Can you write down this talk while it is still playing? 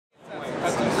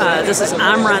This is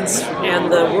Omron's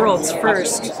and the world's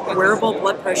first wearable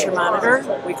blood pressure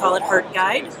monitor. We call it Heart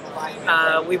Guide.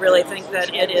 We really think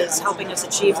that it is helping us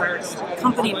achieve our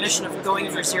company mission of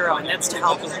going for zero, and that's to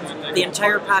help the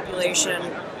entire population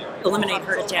eliminate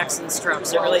heart attacks and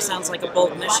strokes. It really sounds like a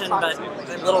bold mission, but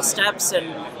little steps,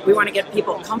 and we want to get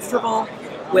people comfortable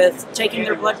with taking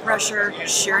their blood pressure,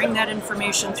 sharing that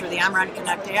information through the Omron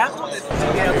Connect app.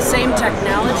 The same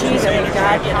technology that we've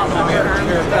got in our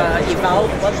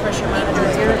wwithout blood pressure monitor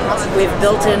here, we've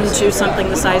built into something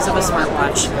the size of a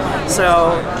smartwatch.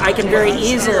 So I can very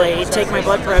easily take my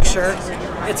blood pressure.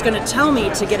 It's going to tell me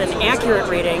to get an accurate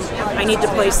reading, I need to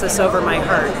place this over my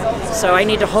heart. So I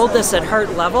need to hold this at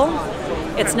heart level.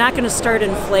 It's not going to start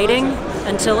inflating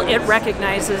until it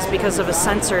recognizes, because of a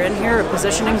sensor in here, a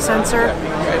positioning sensor,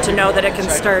 to know that it can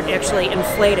start actually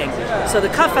inflating. So the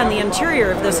cuff on the interior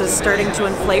of this is starting to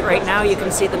inflate right now. You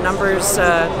can see the numbers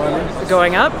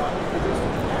going up.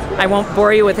 I won't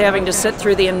bore you with having to sit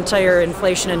through the entire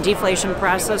inflation and deflation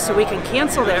process, so we can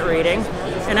cancel that reading.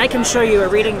 And I can show you a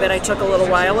reading that I took a little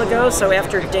while ago, so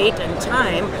after date and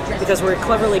time, because we're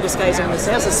cleverly disguising this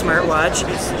as a smartwatch,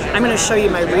 I'm going to show you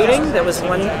my reading that was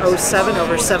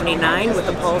 107/79 with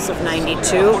a pulse of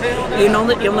 92.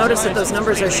 You'll notice that those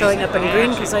numbers are showing up in green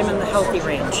because I'm in the healthy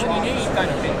range.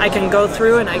 I can go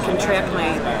through and I can track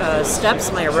my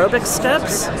steps, my aerobic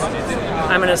steps.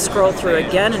 I'm going to scroll through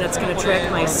again, and it's going to track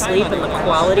my sleep and the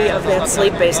quality of that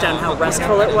sleep based on how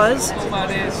restful it was.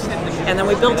 And then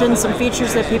we built in some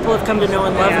features that people have come to know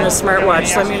and love in a smartwatch.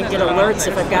 So I'm going to get alerts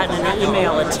if I've gotten an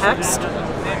email, a text,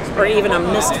 or even a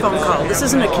missed phone call. This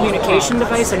isn't a communication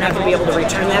device. I'm not going to be able to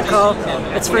return that call.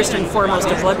 It's first and foremost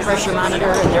a blood pressure monitor,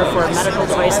 and therefore a medical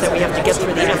device that we have to get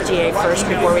through the FDA first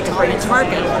before we can bring it to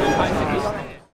market.